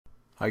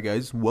Hi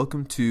guys,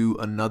 welcome to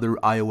another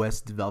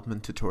iOS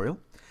development tutorial.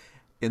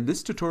 In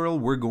this tutorial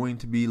we're going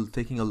to be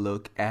taking a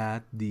look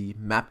at the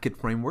MapKit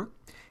framework,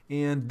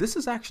 and this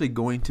is actually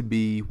going to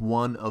be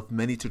one of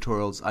many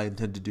tutorials I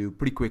intend to do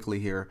pretty quickly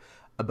here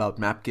about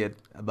MapKit,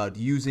 about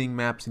using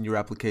maps in your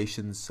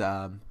applications,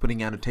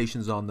 putting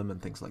annotations on them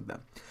and things like that.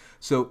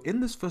 So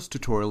in this first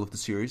tutorial of the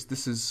series,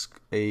 this is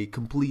a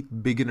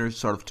complete beginner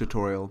sort of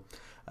tutorial.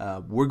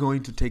 We're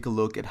going to take a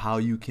look at how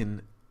you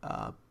can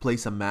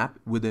place a map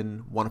within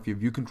one of your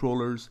view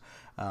controllers,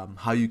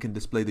 how you can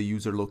display the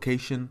user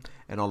location,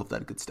 and all of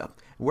that good stuff.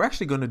 We're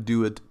actually going to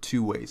do it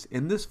two ways.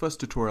 In this first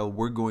tutorial,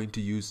 we're going to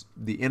use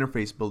the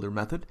interface builder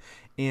method,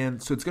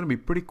 and so it's going to be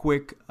pretty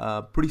quick,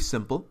 pretty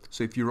simple.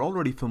 So if you're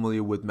already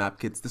familiar with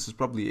MapKits, this is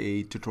probably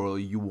a tutorial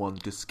you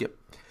want to skip.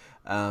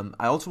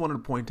 I also wanted to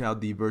point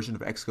out the version of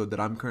Xcode that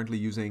I'm currently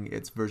using.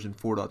 It's version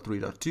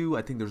 4.3.2.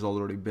 I think there's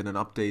already been an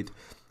update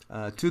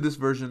to this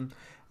version.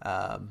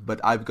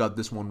 But I've got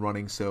this one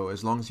running, so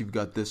as long as you've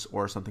got this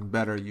or something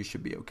better, you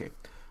should be okay.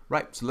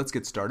 Right, so let's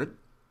get started.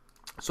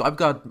 So I've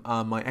got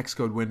my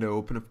Xcode window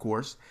open, of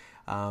course.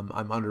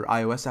 I'm under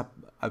iOS app.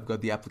 I've got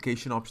the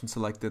application option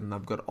selected, and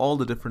I've got all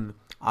the different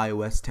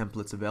iOS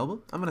templates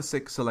available. I'm going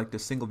to select a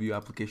single view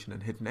application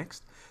and hit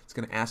next. It's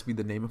going to ask me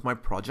the name of my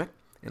project,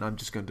 and I'm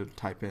just going to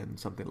type in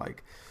something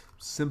like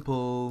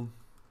simple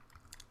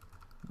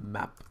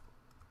map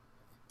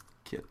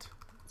kit.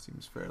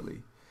 Seems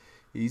fairly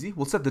easy.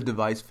 We'll set the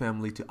device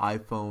family to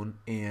iPhone,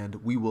 and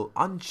we will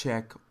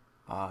uncheck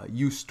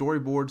use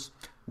storyboards.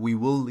 We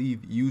will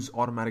leave use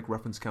automatic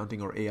reference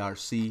counting or ARC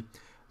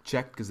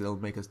checked because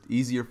it'll make it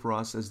easier for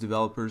us as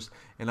developers,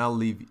 and I'll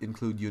leave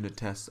include unit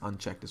tests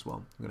unchecked as well.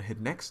 I'm going to hit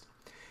next,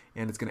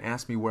 and it's going to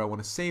ask me where I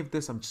want to save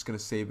this. I'm just going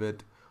to save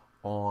it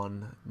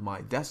on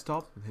my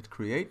desktop and hit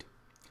create.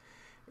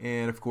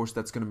 And of course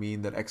that's going to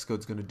mean that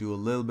Xcode's going to do a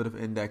little bit of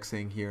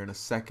indexing here in a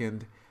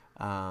second.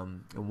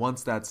 And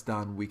once that's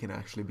done, we can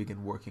actually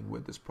begin working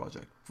with this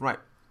project. Right.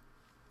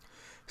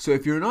 So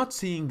if you're not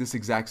seeing this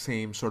exact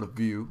same sort of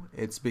view,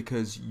 it's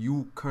because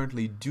you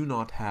currently do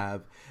not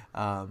have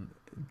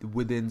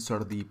within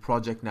sort of the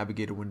project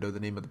navigator window the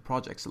name of the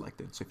project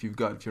selected. So if you're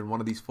in one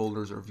of these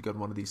folders, or if you've got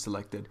one of these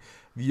selected,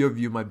 your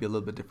view might be a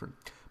little bit different.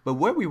 But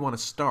where we want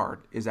to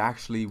start is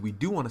actually we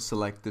do want to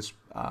select this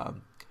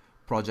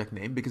project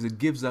name because it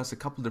gives us a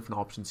couple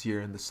different options here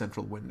in the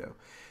central window.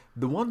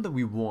 The one that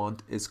we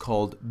want is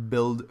called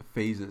build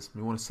phases.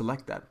 We want to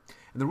select that.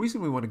 And the reason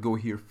we want to go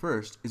here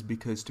first is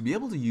because to be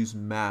able to use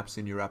maps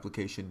in your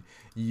application,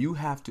 you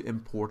have to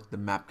import the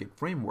MapKit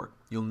framework.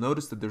 You'll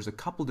notice that there's a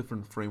couple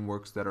different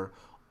frameworks that are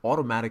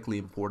automatically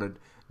imported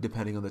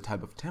depending on the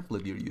type of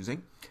template you're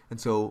using.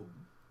 And so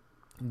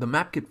the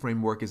MapKit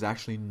framework is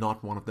actually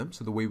not one of them.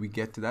 So the way we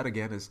get to that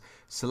again is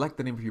select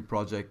the name of your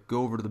project,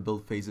 go over to the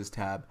Build Phases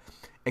tab,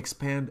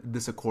 expand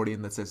this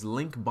accordion that says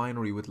Link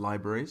Binary with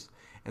Libraries,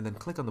 and then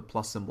click on the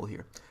plus symbol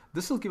here.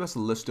 This will give us a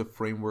list of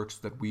frameworks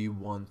that we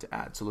want to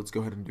add. So let's go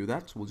ahead and do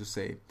that. So we'll just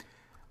say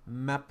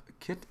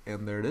MapKit,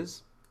 and there it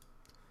is.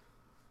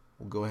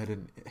 We'll go ahead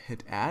and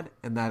hit add,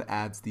 and that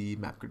adds the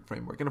MapKit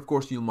framework. And of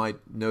course you might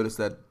notice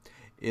that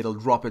it'll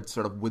drop it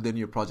sort of within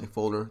your project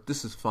folder.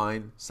 This is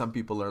fine. Some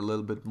people are a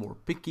little bit more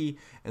picky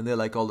and they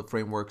like all the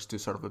frameworks to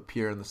sort of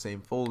appear in the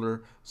same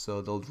folder,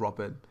 so they'll drop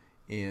it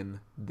in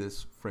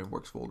this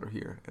frameworks folder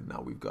here, and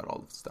now we've got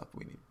all the stuff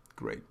we need.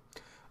 Great.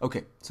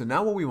 Okay, so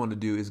now what we want to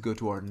do is go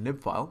to our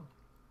nib file,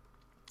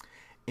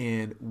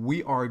 and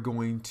we are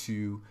going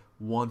to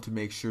want to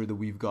make sure that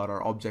we've got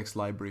our objects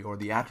library or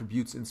the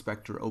attributes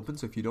inspector open.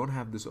 So if you don't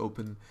have this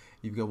open,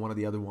 you've got one of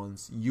the other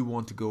ones, you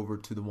want to go over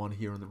to the one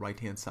here on the right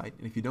hand side.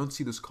 And if you don't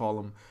see this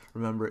column,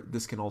 remember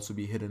this can also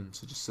be hidden,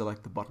 so just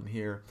select the button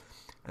here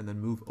and then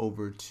move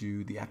over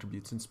to the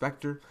attributes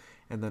inspector,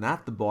 and then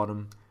at the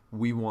bottom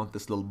we want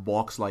this little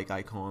box like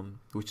icon,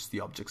 which is the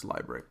objects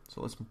library.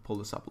 So let's pull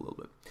this up a little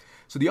bit.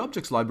 So the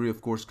objects library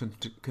of course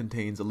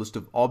contains a list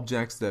of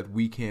objects that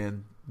we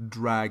can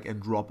drag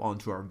and drop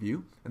onto our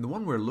view, and the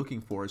one we're looking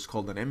for is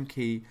called an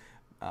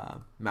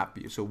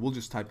MKMapView. So we'll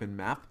just type in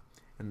map,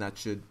 and that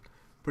should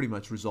pretty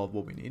much resolve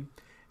what we need,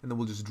 and then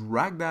we'll just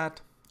drag that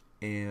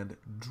and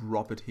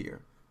drop it here.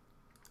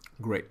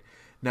 Great.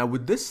 Now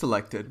with this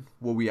selected,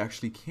 what we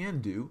actually can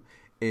do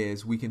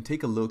is we can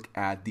take a look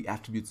at the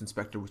attributes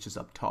inspector, which is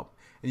up top,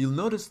 and you'll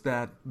notice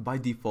that by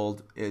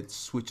default it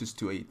switches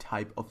to a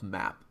type of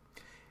map.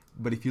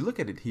 But if you look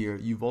at it here,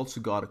 you've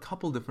also got a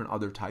couple different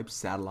other types: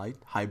 satellite,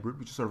 hybrid,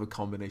 which is sort of a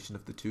combination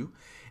of the two,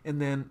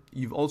 and then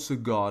you've also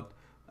got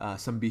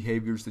some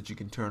behaviors that you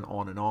can turn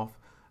on and off.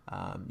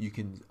 You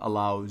can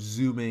allow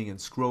zooming and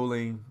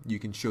scrolling. You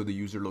can show the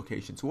user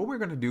location. So what we're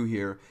going to do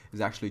here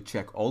is actually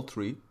check all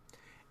three,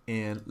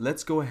 and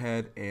let's go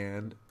ahead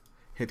and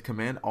hit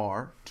Command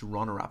R to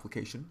run our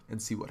application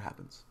and see what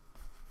happens.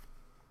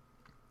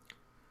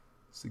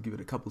 So give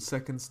it a couple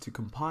seconds to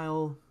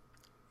compile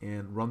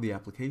and run the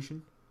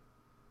application.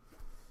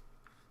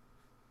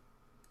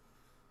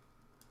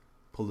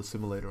 Pull the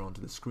simulator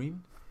onto the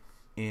screen,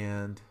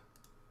 and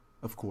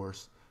of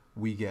course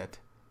we get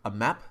a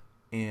map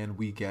and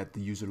we get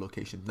the user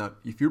location. Now,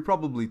 if you're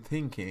probably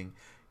thinking,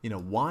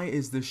 why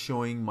is this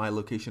showing my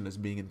location as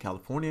being in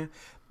California?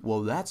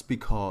 Well, that's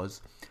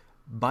because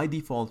by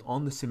default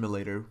on the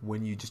simulator,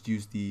 when you just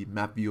use the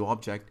MapView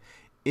object,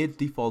 it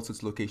defaults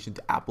its location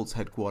to Apple's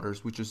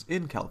headquarters, which is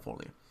in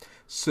California.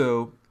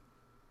 So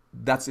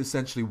that's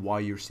essentially why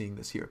you're seeing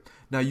this here.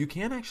 Now, you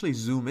can actually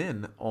zoom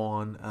in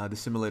on the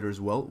simulator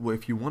as well.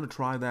 If you want to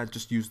try that,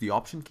 just use the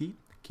Option key,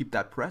 keep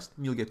that pressed,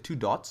 and you'll get 2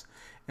 dots.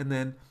 And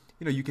then,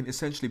 you can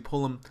essentially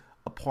pull them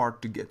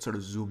apart to get sort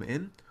of zoom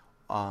in,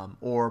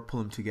 or pull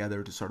them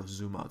together to sort of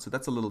zoom out. So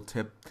that's a little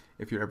tip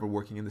if you're ever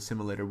working in the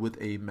simulator with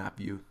a map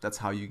view. That's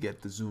how you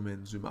get the zoom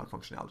in, zoom out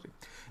functionality.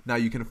 Now,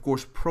 you can of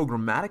course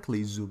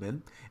programmatically zoom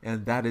in,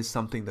 and that is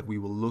something that we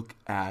will look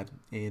at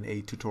in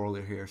a tutorial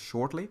here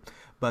shortly.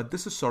 But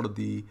this is sort of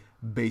the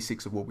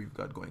basics of what we've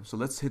got going. So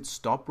let's hit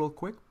stop real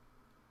quick,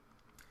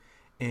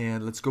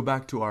 and let's go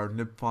back to our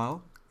nib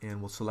file, and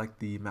we'll select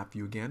the map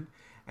view again.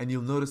 And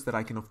you'll notice that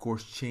I can of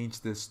course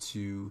change this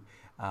to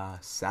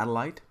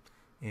satellite.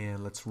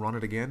 And let's run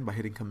it again by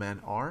hitting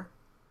Command R.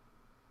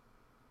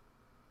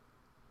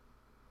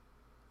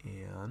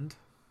 And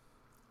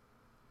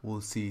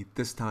we'll see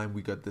this time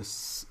we got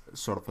this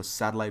sort of a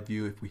satellite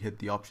view. If we hit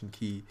the Option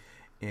key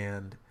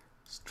and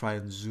try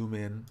and zoom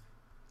in,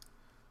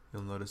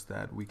 you'll notice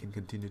that we can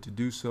continue to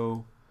do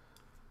so.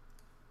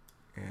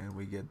 And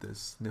we get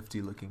this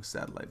nifty looking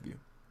satellite view.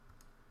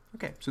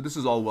 Okay, so this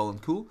is all well and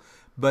cool.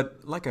 But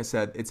like I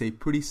said, it's a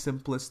pretty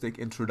simplistic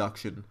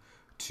introduction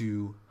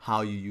to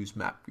how you use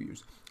map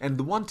views. And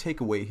the one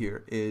takeaway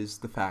here is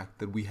the fact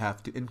that we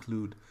have to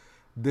include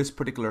this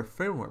particular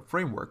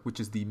framework, which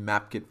is the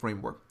MapKit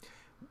framework.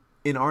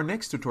 In our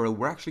next tutorial,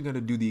 we're actually going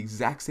to do the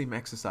exact same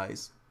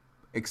exercise,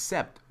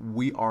 except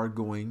we are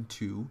going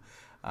to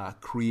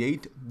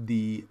create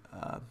the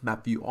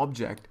map view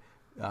object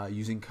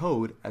using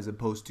code as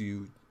opposed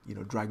to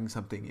dragging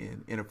something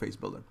in Interface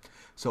Builder.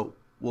 So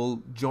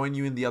we'll join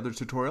you in the other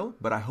tutorial,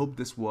 but I hope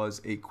this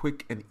was a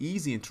quick and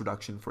easy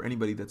introduction for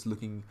anybody that's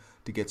looking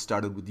to get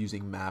started with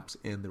using maps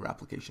in their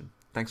application.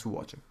 Thanks for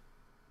watching.